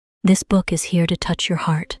This book is here to touch your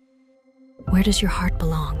heart. Where does your heart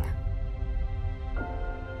belong?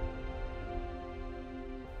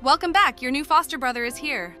 Welcome back. Your new foster brother is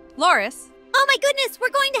here. Loris. Oh my goodness,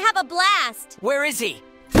 we're going to have a blast! Where is he?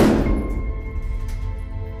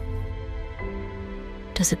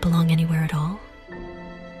 Does it belong anywhere at all?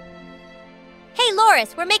 Hey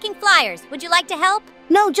Loris, we're making flyers. Would you like to help?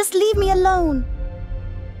 No, just leave me alone.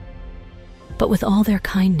 But with all their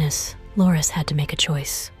kindness, Loris had to make a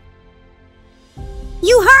choice.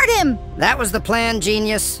 You hurt him! That was the plan,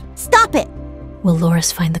 genius. Stop it! Will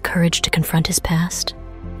Loris find the courage to confront his past?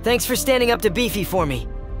 Thanks for standing up to Beefy for me.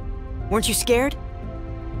 Weren't you scared?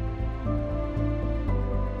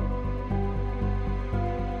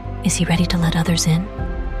 Is he ready to let others in?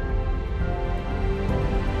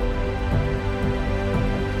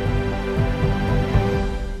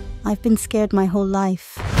 I've been scared my whole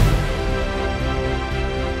life.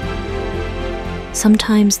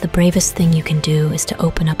 Sometimes the bravest thing you can do is to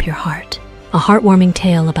open up your heart. A heartwarming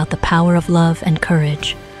tale about the power of love and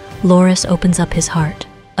courage. Loris opens up his heart,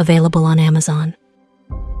 available on Amazon.